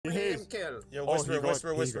NoPixel. Yo, Oh,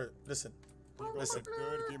 whisper. Listen, listen,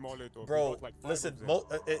 30 Molotov. bro. Like Listen,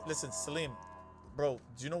 listen, Salim, bro.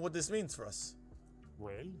 Do you know what this means for us?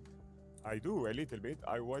 Well, I do a little bit.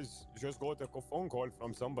 I was just got a phone call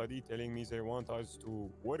from somebody telling me they want us to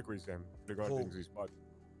work with them regarding this, but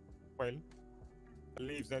well,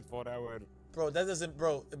 leave that for our. Bro, that doesn't,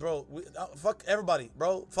 bro. Fuck everybody,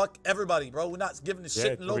 bro. Fuck everybody, bro. We're not giving a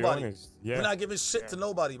shit to nobody. We're not giving shit to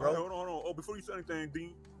nobody, bro. Hold on. Oh, before you say anything,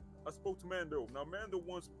 Dean, I spoke to Mando. Now, Mando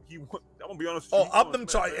wants, I'm gonna be honest with you. Oh, up them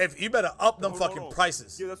charge. If you better up them fucking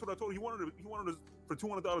prices. Yeah, that's what I told you. He wanted us for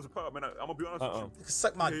 $200 a pop, man. I'm gonna be honest with you. You can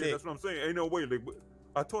suck my dick. That's what I'm saying. Ain't no way. Like,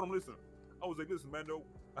 I told him, listen. I was like, listen, Mando.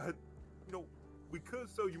 I had, we could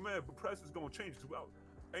sell you, man, but price is gonna change too.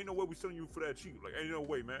 Ain't no way we selling you for that cheap. Like, ain't no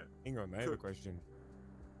way, man. Hang on, I have a question.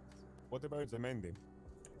 What about the Mandem?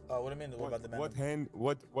 What do you mean? What about the Mandem?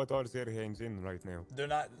 What are their hands in right now? They're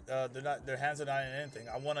not. Their hands are not in anything.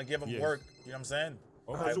 I want to give them work. You know what I'm saying?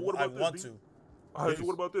 Okay. So what about I want to. All right, so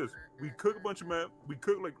what about this? We cook a bunch of we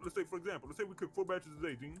cook, like, let's say, for example, we cook 4 batches a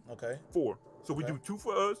day, Dean. Okay. 4. So we do 2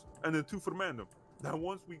 for us and then 2 for the Mandem. Now,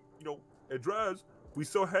 once we, it dries, we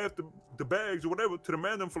sell half the bags or whatever to the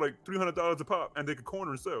Mandem for like $300 a pop, and they could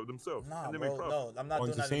corner and sell themselves. Nah, and they bro, make profit. no, I'm not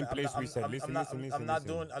doing that. On the same place we sell. Listen. I'm not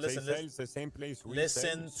doing. Listen, they sell the same place we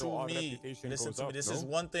listen sell. to me. Listen to me. This is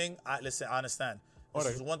one thing. I understand.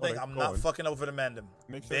 This is one thing. I'm go not on. fucking over the Mandem.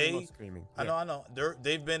 Make sure you're not screaming. I know.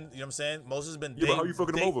 They've been. You know what I'm saying? Moses has been. Yeah, but how you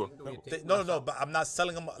fucking them over? No. But I'm not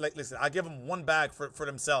selling them. Like, listen, I give them 1 bag for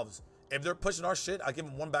themselves. If they're pushing our shit, I give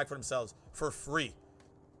them 1 bag for themselves for free.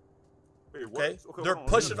 Wait, okay? They're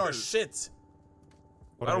pushing our shit.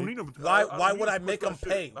 I don't need them. Why would I make them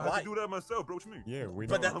pay? I have to do that myself, bro. What you mean? Yeah, we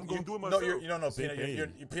know. I'm gonna do it myself. No,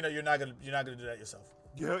 Peanut, you're not gonna do that yourself.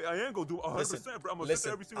 Yeah, I am gonna do it 100%, bro. I'm gonna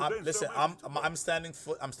sit every single day. Listen, I'm standing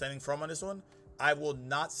firm on this one. I will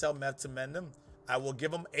not sell meth to Mandem. I will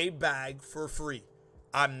give them a bag for free.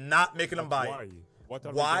 I'm not making them buy it. What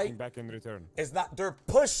are we getting back in return? It's not. They're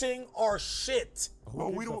pushing our shit. Well,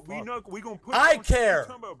 we gonna push. I care.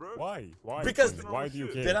 About, bro. Why? Because why do you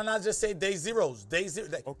care? Did I not just say day zeros? Day 0.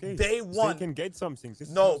 Okay. Day 1. They can get something.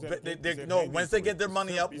 Once they get their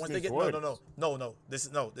money up, once they get no.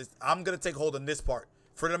 I'm gonna take hold on this part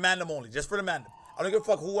for the Mandem only, just for the Mandem. I don't give a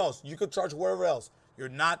fuck who else. You could charge whoever else. You're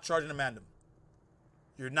not charging the Mandem.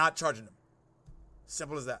 You're not charging them.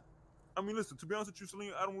 Simple as that. I mean, listen, to be honest with you,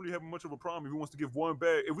 Celine, I don't really have much of a problem if he wants to give 1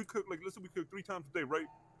 bag. If we cook, like, let's say we cook 3 times a day, right?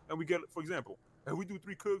 And we get, for example, if we do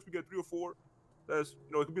 3 cooks, we get 3 or 4. That's,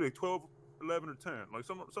 it could be like 12, 11, or 10. Like,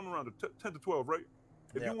 something around the 10 to 12, right?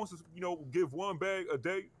 If he wants to, give 1 bag a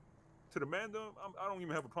day to the Mandem, I don't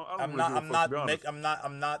even have a problem. I'm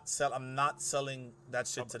not selling that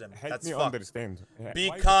shit to them. Help That's me fucked. Understand.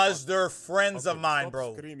 Because they're friends of mine,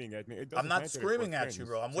 bro. Screaming at me. I'm not screaming at you,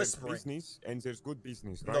 bro. I'm whispering. There's business and there's good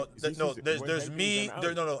business, right? There's me.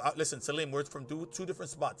 Listen, Salim, we're from 2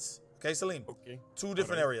 different spots. Okay, Salim? Okay. 2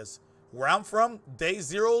 different areas. Where I'm from, day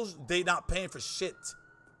 0s, they not paying for shit.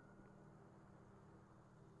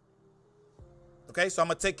 Okay, so I'm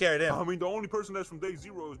gonna take care of them. I mean, the only person that's from day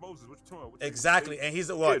 0 is Moses. What you talking about? Exactly, and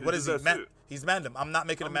he's what is he? He's Mandem. I'm not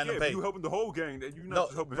making a Mandem pay. You helping the whole gang? You not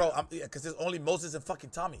just helping bro. Because there's only Moses and fucking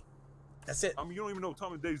Tommy. That's it. I mean, you don't even know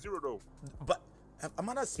Tommy day 0 though. But am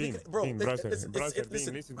I not speaking, bro? Listen,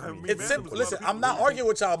 listen to me. It's simple. Listen, I'm not arguing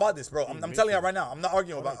with y'all about this, bro. I'm telling you right now, I'm not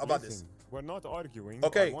arguing about this. We're not arguing.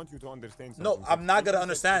 Okay. I want you to understand something. No, I'm not gonna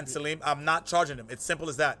understand, Salim. I'm not charging them. It's simple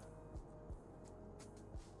as that.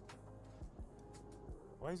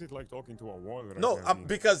 Why is it like talking to a wall? Right no, now,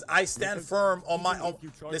 because I stand firm on my own.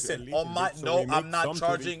 Listen, on my I'm not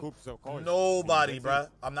charging nobody, bruh.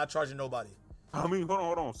 I'm not charging nobody. I mean,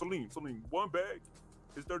 hold on, Salim, 1 bag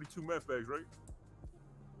is 32 meth bags, right?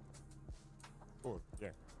 4, yeah.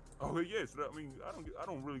 Okay, yeah. So that, I mean, I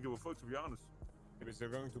don't really give a fuck, to be honest. Because they're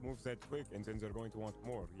going to move that quick, and then they're going to want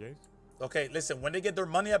more. Yes. Okay, listen. When they get their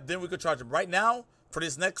money up, then we could charge them. Right now, for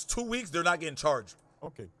this next 2 weeks, they're not getting charged.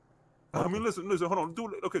 Okay. I mean, listen, hold on.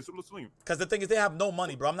 Okay, so listen. Because the thing is, they have no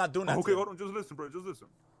money, bro. I'm not doing that. Okay, hold on. Just listen, bro. Just listen.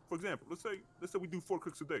 For example, let's say we do 4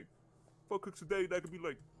 cooks a day. 4 cooks a day, that could be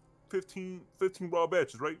like 15 raw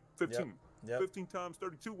batches, right? 15. Yep. 15 times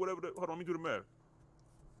 32, whatever. Hold on, let me do the math.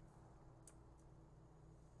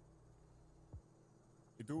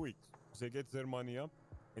 You 2 weeks. They get their money up,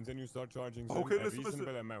 and then you start charging them a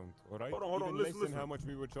reasonable amount, all right? Hold on, Even less than how much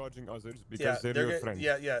we were charging others because yeah, they're your friends.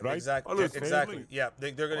 Yeah, right? exactly. Exactly. Yeah,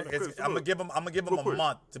 they're gonna. I'm gonna give them a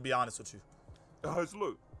month, to be honest with you. So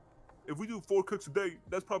look, if we do 4 cooks a day,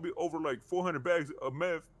 that's probably over like 400 bags of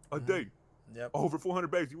meth a day. Yep. Over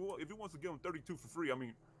 400 bags. If he wants to give them 32 for free, I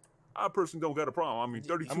mean, I personally don't got a problem. I mean,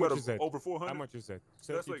 32 out of over 400. How much is that?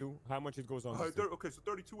 So that's 32. How much it goes on? Okay, so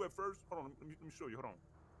 32 at first. Hold on, let me show you. Hold on.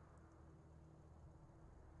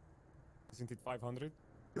 Isn't it 500?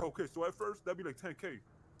 Okay, so at first that'd be like 10K.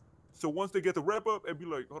 So once they get the wrap up, it'd be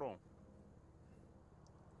like, hold on.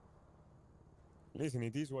 Listen,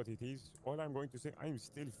 it is what it is. All I'm going to say, I'm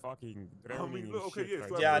still fucking drowning in okay, shit. yeah, Right?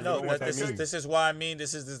 so Yeah, I know. This This is why I mean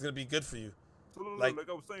this is gonna be good for you. So like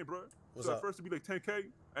I was saying, bro. So at first it'd be like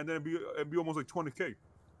 10K, and then it'd be almost like 20K.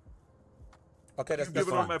 Okay, that's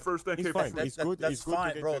giving fine. them at first 10K. It's fine. That's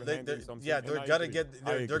fine, bro. They're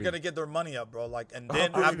gonna get their money up, bro. Like, and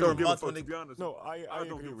then after a month, when they no, I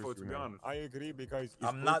agree with you, man. I agree because it's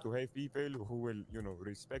I'm good not to have people who will, you know,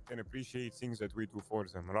 respect and appreciate things that we do for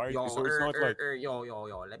them, right? Yo, so it's not like yo,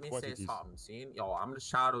 let me say something, scene. Yo, I'm the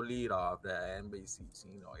shadow leader of the NBC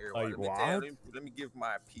scene. Let me give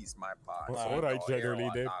my piece, my part. All right, shadow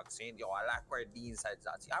leader. Yo, I like where Dean said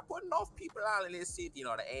that. I put enough people out in this city, you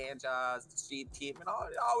know, the Angels, the street team, you know,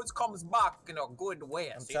 it always comes back, you know, good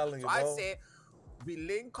way. I'm telling you, so bro. I say we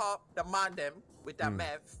link up the Mandem with the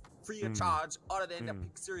meth free of charge, other than the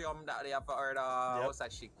Pixirium that they have heard. What's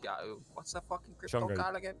that shit? Yeah, what's the fucking crypto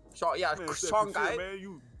card again? Yeah, Shanghai.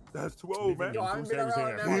 Man, that's too old, man. Yo, I'm been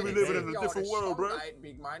around them. We living in a different world, bro.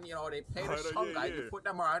 Big man, you know, they pay the Shanghai, you put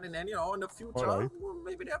them around, and then, you know, in the future,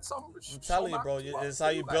 maybe they have some. I'm telling you, bro. This is how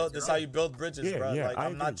you build. This is how you build bridges, bro. Yeah, like,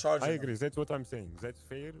 I'm not charging. I agree. That's what I'm saying. That's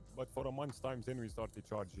fair. But for a month's time, then we started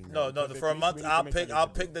charging. No. For a month, I'll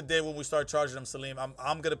pick the day when we start charging them, Salim.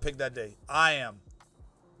 I'm gonna pick that day. I am.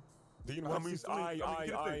 No,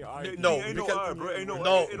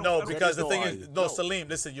 because the thing is, Salim,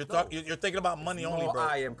 listen, you're thinking about money only, bro.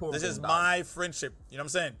 This is my friendship. You know what I'm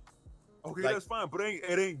saying? Okay, that's fine, but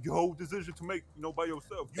it ain't your decision to make, you know, by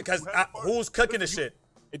yourself. Because who's cooking the shit?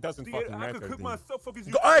 It doesn't fucking matter. I can cook myself. All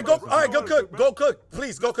right, go cook. Go cook.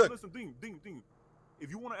 Please, go cook. Listen, Dean. If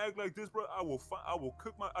you want to act like this, bro, I will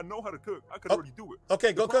cook I know how to cook. I can already do it.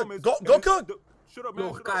 Okay, go cook. Go cook. Shut up,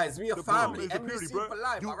 man. Look, guys, we a family. NBC for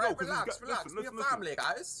life. All right, relax. We a family,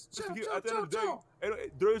 guys. At the end of the day,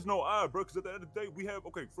 there is no I, bro, because at the end of the day, we have,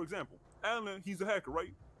 okay, for example, Alan, he's a hacker,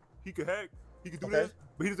 right? He could hack. He can do this,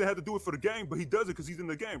 but he doesn't have to do it for the game, but he does it because he's in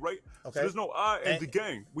the game, right? Okay. So there's no I in the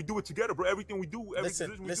game. We do it together, bro. Everything we do, every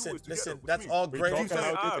decision we do is together. Listen, that's all great. Listen.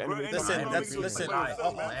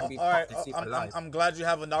 All right, I'm glad you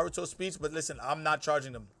have a Naruto speech, but listen, I'm not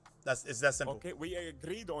charging them. It's that simple. Okay, we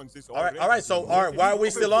agreed on this. All right. So, why are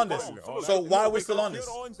we still on this? So, why are we still on this?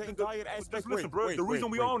 Listen, bro. The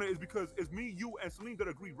reason we own it is because it's me, you, and Celine that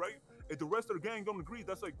agree, right? If the rest of the gang don't agree,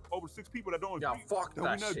 that's like over 6 people that don't agree. Yeah, fuck that.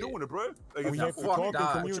 We're not doing it, bro. Like, we have to talk and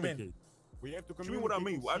communicate. We have to communicate. What I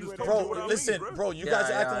mean? I just bro, listen, bro. You guys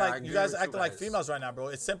are acting like females right now, bro.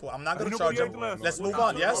 It's simple. I'm not gonna charge them. Let's move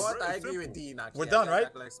on. Yes. I agree with Dean. We're done, right?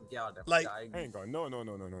 Like, hang on. No.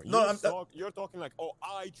 No, you're talking like, oh,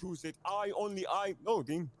 I choose it. No,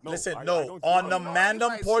 Dean. No, listen, on the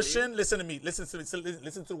Mandem portion, listen to me. Listen to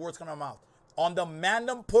the words coming out of my mouth. On the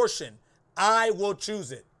Mandem portion, I will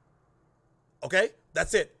choose it. Okay,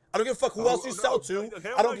 that's it. I don't give a fuck who else you sell to.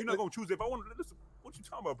 I don't. You're not gonna choose it. If I want to listen, what you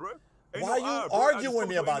talking about, bro? Why are you arguing with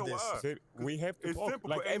me about this? We have to talk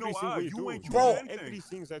like everything we do.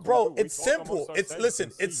 Bro, it's simple. It's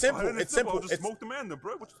simple. Just smoke the man,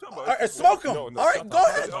 bro. What you talking about? All right, smoke him. All right, go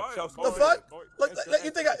ahead. The fuck? Like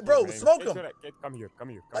you think, bro? Smoke him. Come here.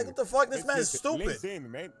 Like what the fuck? This man is stupid.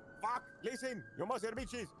 Listen, man. Fuck, listen. You must hear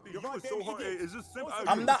bitches. You're so hard. It's just simple.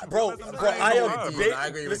 I'm not, bro. I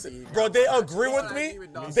agree. Listen, bro. They agree with me.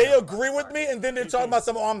 They agree with me, and then they're talking about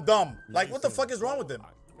something. Oh, I'm dumb. Like what the fuck is wrong with them?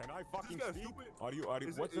 Can I fucking speak? Are you?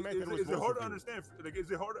 What's the matter with both of you? Is it hard to understand? Like, is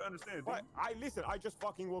it hard to understand? Listen. I just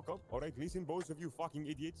fucking woke up. All right, listen, both of you fucking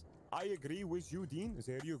idiots. I agree with you, Dean.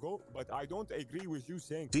 There you go. But I don't agree with you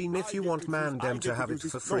saying. Dean, if you want Mandem to have it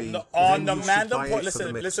for free, on the Mandem point,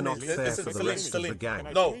 listen,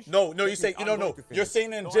 No. You say, no. You're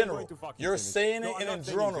saying it in general. You're saying it in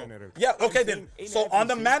general. Yeah. Okay then. So on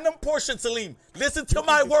the Mandem portion, Salim, listen to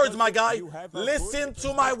my words, my guy. Listen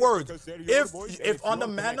to my words. If on the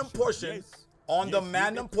Mandem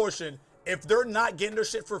portion, if they're not getting their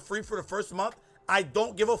shit for free for the first month, I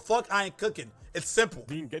don't give a fuck. I ain't cooking. It's simple.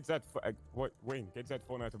 Dean, get that. Wayne, get that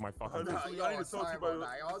phone out of my fucking face. I need to talk to you about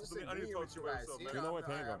it. You know what?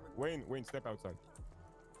 Hang on. Wayne, step outside.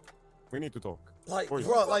 We need to talk. Like, bro,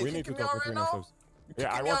 like, we need to talk between ourselves.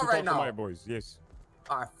 Yeah, I want to talk to my boys. Yes.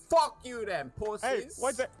 Alright, fuck you then, pussies. Hey,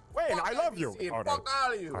 what's that? Wayne, I love you. All right. Fuck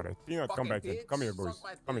all of you. All right, come back here. Come here, boys.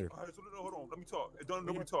 Come here. All right, so hold on. Let me talk. Don't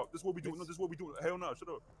let me talk. This is what we doing. No, this is what we doing. Hell no, shut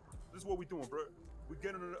up. This is what we doing, bro. We're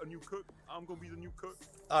getting a new cook. I'm gonna be the new cook.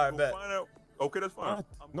 All right, bet. Find out. Okay, that's fine.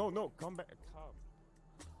 No, come back. Come.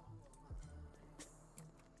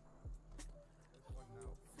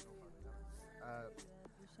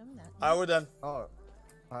 All right, we're done. Oh,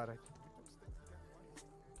 alright.